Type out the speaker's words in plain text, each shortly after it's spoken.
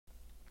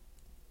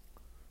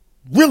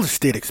real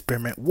estate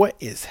experiment. What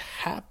is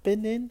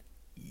happening,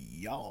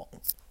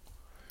 y'all?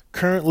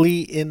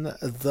 Currently in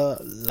the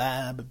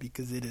lab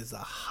because it is a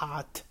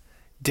hot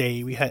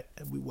day. We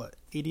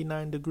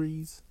 89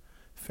 degrees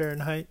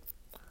Fahrenheit.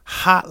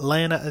 Hot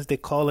Lana, as they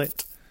call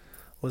it,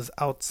 was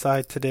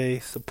outside today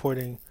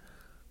supporting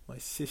my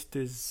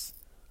sister's.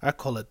 I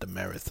call it the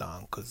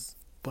marathon because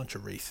a bunch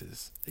of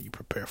races that you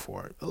prepare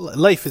for.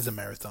 Life is a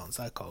marathon,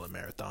 so I call it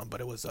marathon.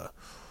 But it was a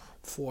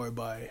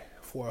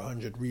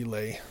 4x400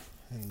 relay,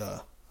 and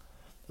the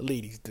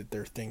ladies did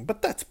their thing.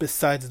 But that's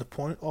besides the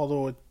point.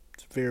 Although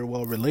it's very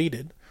well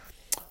related.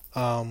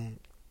 I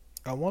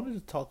wanted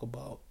to talk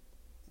about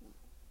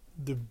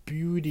the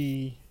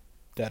beauty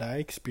that I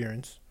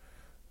experienced,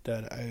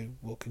 that I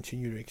will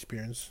continue to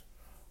experience,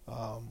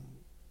 of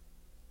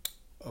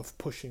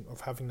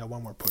having that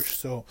one more push.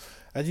 So,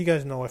 as you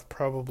guys know, I've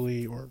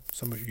probably, or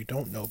some of you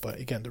don't know, but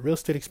again, the real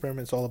estate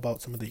experiment is all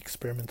about some of the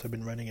experiments I've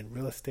been running in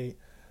real estate,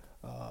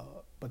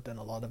 but then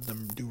a lot of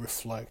them do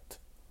reflect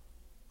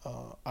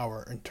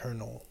our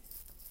internal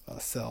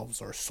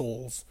selves or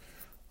souls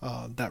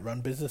that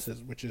run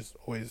businesses, which is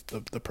always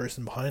the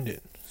person behind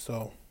it.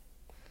 So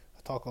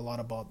I talk a lot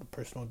about the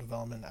personal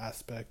development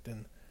aspect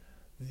and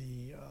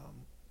the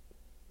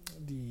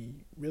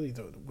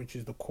which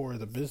is the core of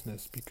the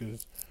business,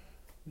 because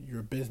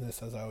your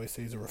business, as I always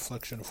say, is a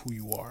reflection of who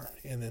you are.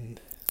 And in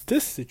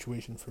this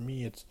situation for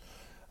me,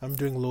 I'm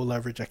doing low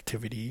leverage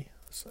activity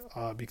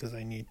because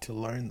I need to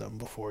learn them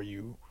before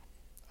you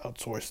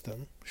outsource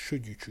them,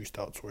 should you choose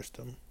to outsource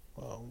them,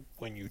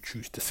 when you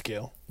choose to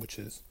scale,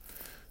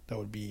 that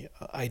would be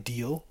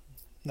ideal,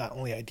 not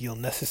only ideal,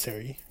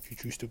 necessary if you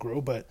choose to grow.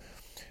 But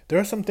there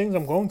are some things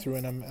I'm going through,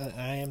 and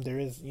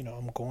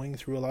I'm going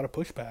through a lot of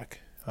pushback,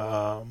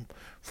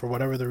 for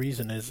whatever the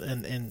reason is,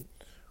 and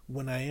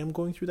when I am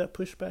going through that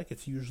pushback,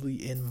 it's usually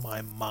in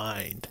my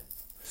mind.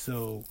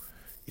 So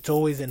it's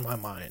always in my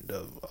mind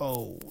of,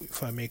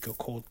 if I make a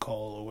cold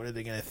call, or what are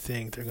they going to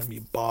think? They're going to be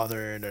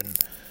bothered, and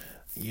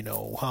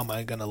how am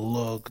I going to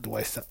look? Do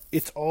I sound?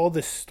 It's all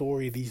this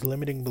story, these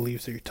limiting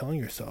beliefs that you're telling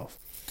yourself.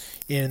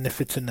 And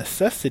if it's a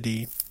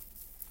necessity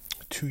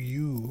to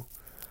you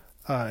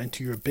and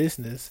to your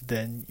business,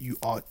 then you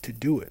ought to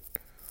do it.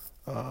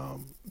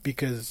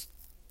 Because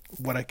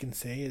what I can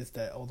say is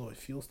that although it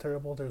feels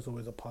terrible, there's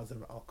always a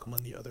positive outcome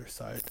on the other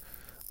side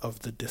of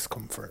the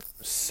discomfort.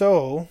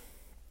 So,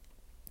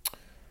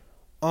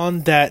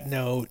 on that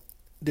note,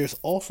 there's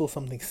also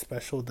something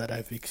special that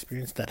I've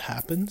experienced that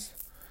happens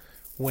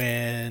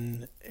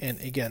when,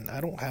 and again,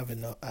 I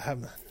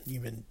haven't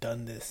even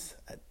done this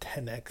at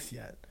 10x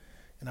yet,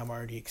 and I'm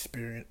already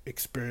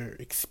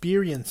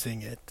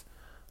experiencing it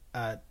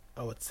at,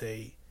 I would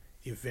say,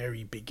 a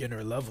very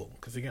beginner level.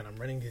 Because again, I'm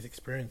running these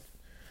experiments.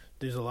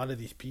 There's a lot of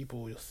these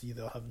people, you'll see,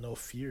 they'll have no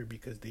fear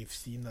because they've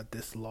seen that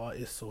this law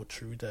is so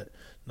true that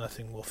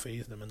nothing will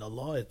faze them. And the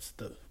law, it's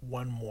the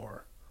one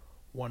more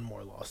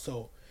law.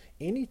 So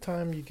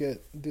anytime you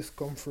get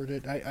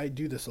discomforted, I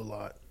do this a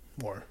lot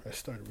more. I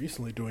started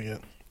recently doing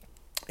it.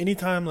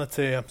 Anytime, let's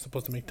say I'm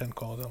supposed to make 10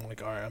 calls, I'm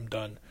like, all right, I'm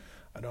done.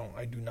 I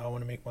do not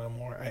want to make one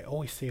more. I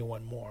always say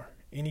one more.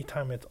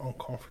 Anytime it's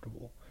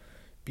uncomfortable,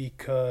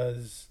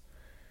 because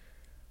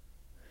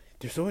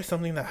there's always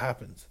something that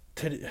happens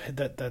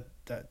that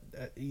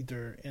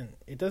either, and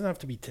it doesn't have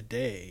to be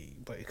today,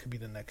 but it could be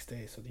the next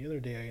day. So the other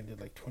day I did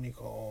like 20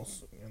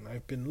 calls, and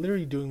I've been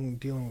literally dealing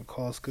with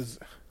calls, because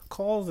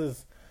calls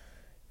is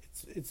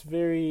it's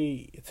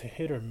a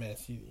hit or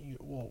miss.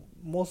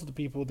 Most of the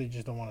people, they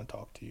just don't want to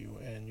talk to you,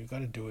 and you got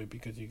to do it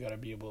because you got to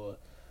be able to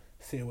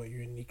say what your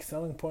unique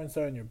selling points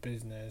are in your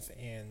business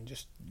and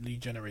just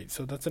lead generate.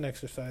 So that's an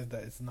exercise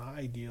that is not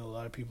ideal. A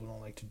lot of people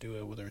don't like to do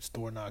it, whether it's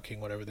door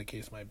knocking, whatever the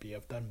case might be.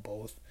 I've done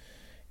both,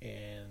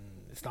 and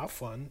it's not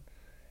fun.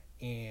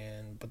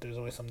 But there's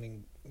always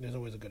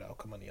a good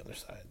outcome on the other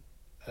side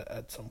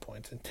at some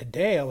points. And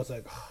today I was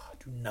like, I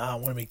do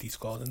not want to make these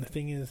calls. And the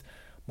thing is,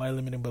 my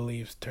limiting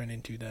beliefs turn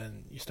into,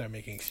 then you start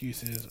making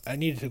excuses. I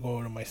needed to go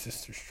over to my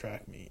sister's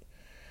track meet.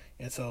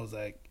 And so I was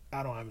like,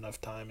 I don't have enough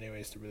time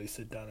anyways to really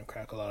sit down and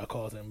crack a lot of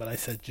calls in. But I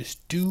said,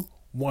 just do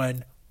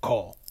one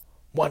call.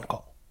 One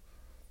call.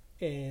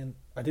 And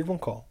I did one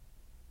call.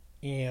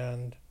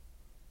 And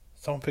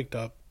someone picked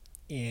up,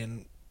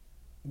 and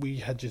we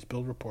had just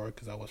built rapport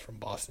because I was from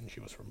Boston,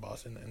 she was from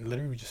Boston, and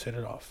literally we just hit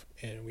it off.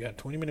 And we had a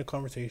 20-minute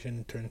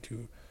conversation, turned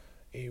to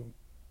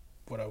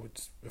what I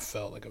would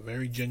felt like a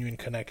very genuine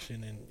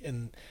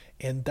connection,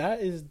 and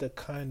that is the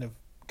kind of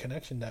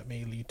connection that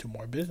may lead to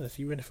more business,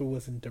 even if it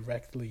wasn't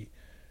directly,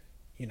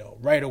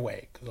 right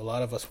away. Because a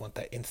lot of us want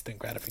that instant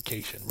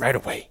gratification right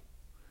away.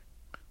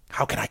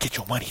 How can I get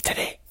your money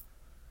today?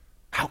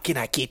 How can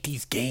I get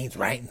these gains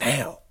right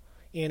now?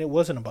 And it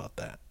wasn't about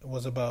that. It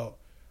was about,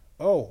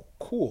 oh,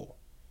 cool,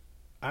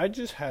 I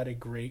just had a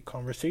great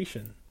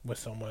conversation with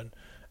someone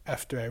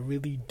after I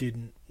really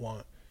didn't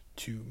want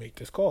to make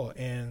this call.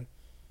 And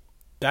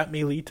that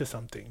may lead to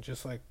something.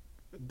 Just like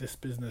this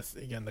business,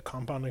 again, the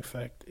compound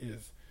effect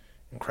is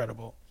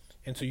incredible.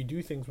 And so you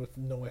do things with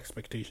no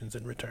expectations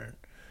in return.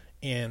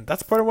 And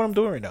that's part of what I'm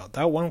doing right now.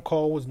 That one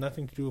call was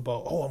nothing to do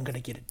about, oh, I'm going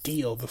to get a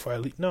deal before I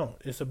leave. No,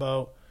 it's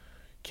about,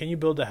 can you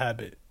build a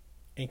habit?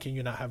 And can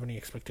you not have any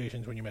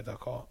expectations when you make that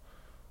call?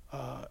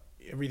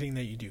 Everything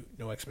that you do,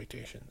 no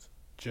expectations.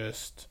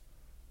 Just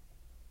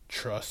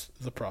trust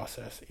the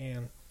process.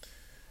 And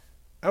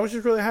I was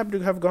just really happy to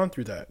have gone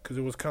through that, because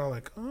it was kind of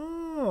like,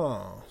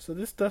 oh, so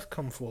this does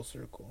come full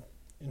circle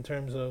in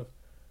terms of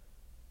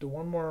the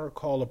one more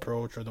call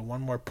approach, or the one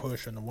more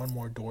push, and the one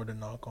more door to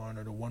knock on,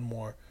 or the one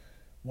more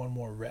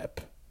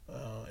rep.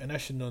 And I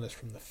should know this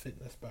from the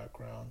fitness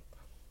background.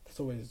 It's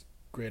always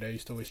great. I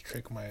used to always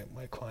trick my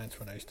clients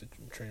when I used to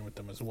train with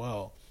them as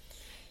well.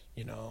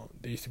 You know,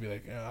 they used to be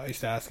like, I used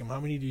to ask them, how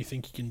many do you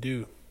think you can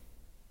do?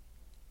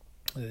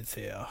 And they'd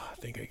say, I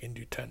think I can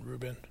do 10,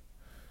 Ruben.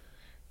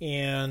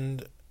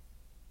 And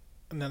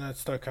then I'd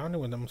start counting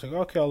with them. I was like,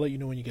 okay, I'll let you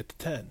know when you get to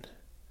 10.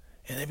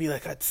 And they'd be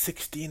like, at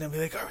 16, I'd be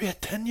like, are we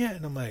at 10 yet?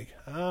 And I'm like,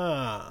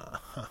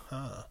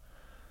 haha.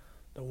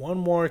 The one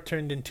more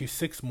turned into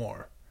 6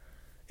 more.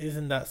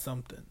 Isn't that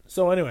something?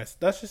 So anyways,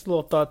 that's just a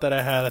little thought that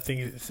I had. I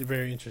think it's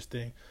very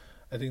interesting.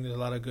 I think there's a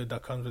lot of good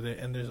that comes with it.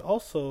 And there's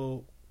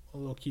also a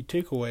little key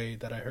takeaway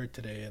that I heard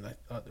today, and I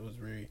thought it was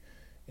very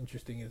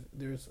interesting, is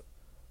there's,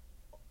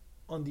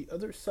 on the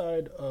other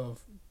side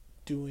of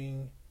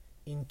doing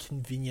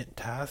inconvenient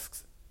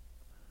tasks,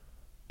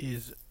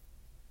 is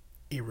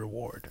a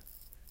reward.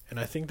 And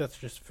I think that's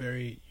just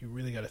you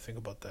really got to think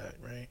about that,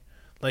 right?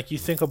 Like, you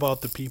think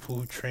about the people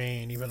who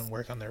train, even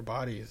work on their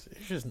bodies.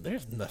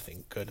 There's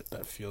nothing good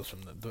that feels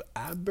from the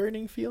ab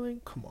burning feeling.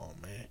 Come on,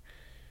 man.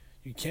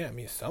 You can't. I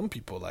mean, some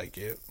people like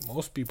it.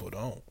 Most people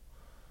don't.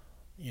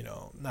 You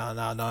know,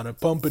 the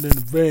pumping in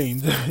the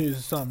veins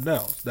is something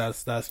else.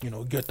 That's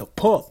get the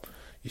pump.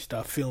 You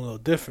start feeling a little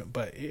different,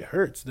 but it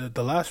hurts.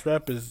 The last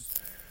rep is,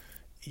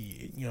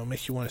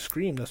 makes you want to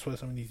scream. That's why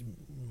some of these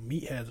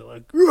meatheads are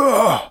like,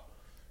 ugh!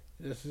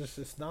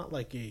 It's not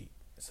like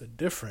it's a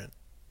different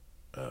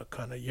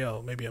kind of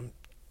yell. Maybe I'm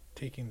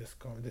taking this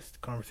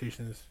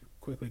conversation is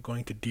quickly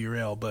going to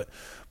derail, but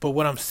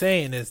what I'm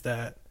saying is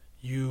that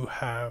you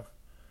have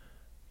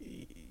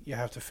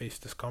to face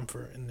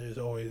discomfort, and there's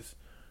always,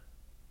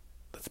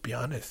 let's be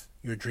honest,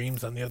 your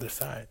dreams on the other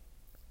side.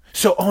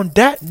 So on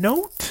that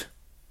note,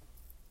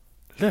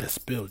 let us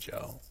build,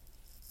 y'all.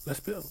 Let's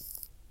build.